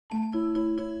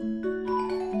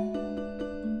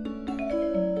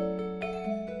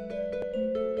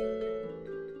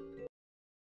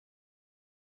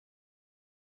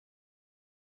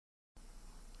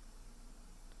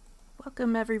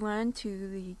Welcome everyone to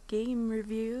the game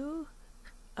review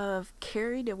of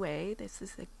Carried Away. This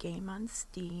is a game on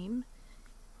Steam.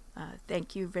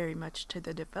 Thank you very much to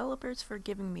the developers for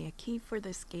giving me a key for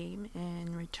this game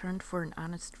in return for an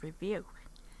honest review.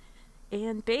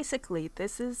 And basically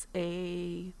this is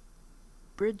a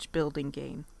bridge building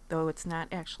game, though it's not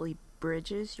actually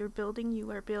bridges you're building.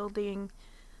 You are building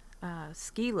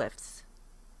ski lifts.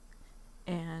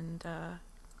 And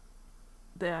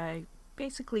I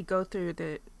basically go through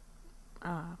the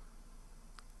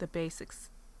basics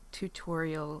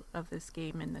tutorial of this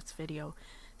game in this video,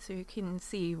 so you can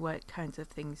see what kinds of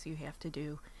things you have to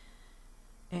do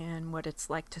and what it's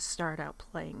like to start out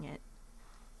playing it.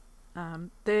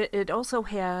 It also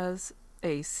has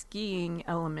a skiing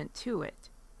element to it,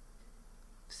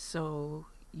 so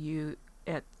you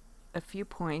at a few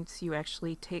points you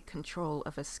actually take control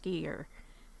of a skier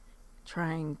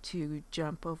trying to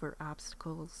jump over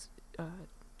obstacles,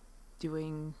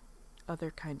 doing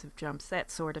other kinds of jumps, that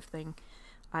sort of thing.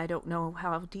 I don't know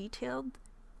how detailed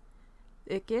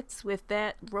it gets with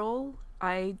that role.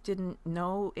 I didn't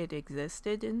know it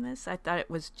existed in this. I thought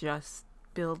it was just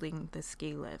building the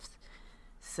ski lifts.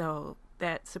 So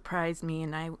that surprised me,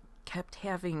 and I kept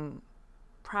having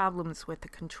problems with the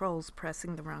controls,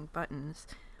 pressing the wrong buttons.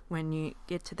 When you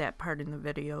get to that part in the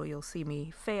video, you'll see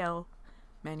me fail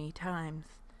many times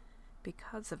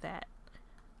because of that.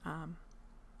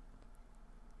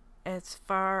 As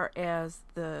far as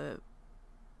the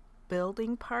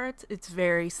building parts, it's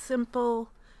very simple.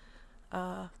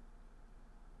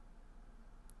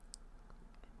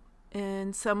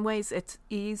 In some ways it's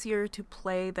easier to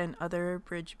play than other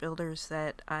bridge builders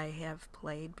that I have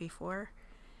played before.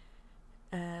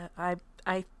 I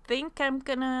think I'm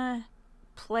gonna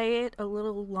play it a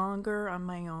little longer on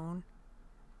my own,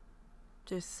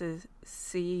 just to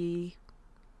see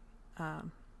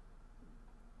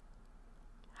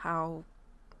how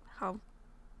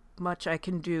much I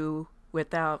can do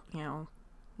without,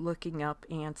 looking up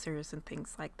answers and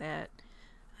things like that.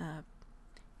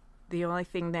 The only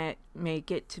thing that may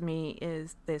get to me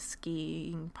is the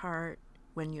skiing part,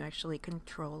 when you actually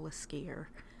control a skier.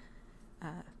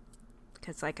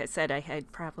 Because like I said, I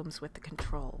had problems with the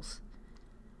controls.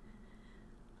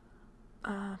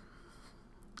 I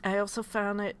also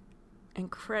found it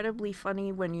incredibly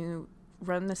funny when you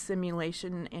run the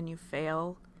simulation and you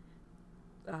fail,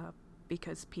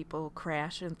 because people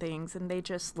crash and things, and they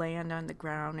just land on the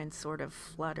ground and sort of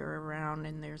flutter around,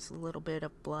 and there's a little bit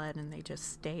of blood and they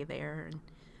just stay there, and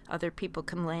other people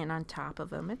can land on top of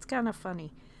them. It's kind of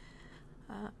funny.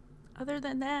 Other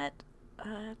than that,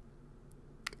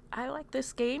 I like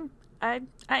this game. I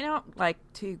don't like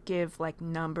to give like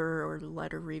number or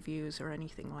letter reviews or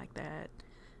anything like that.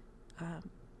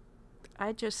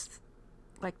 I just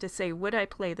like to say, would I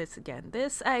play this again?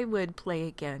 This I would play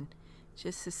again,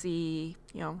 just to see,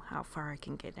 how far I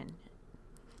can get in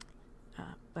it.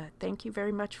 But thank you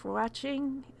very much for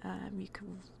watching. You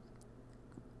can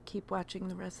keep watching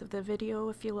the rest of the video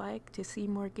if you like to see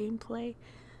more gameplay,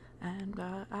 and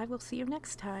I will see you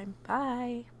next time.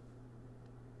 Bye!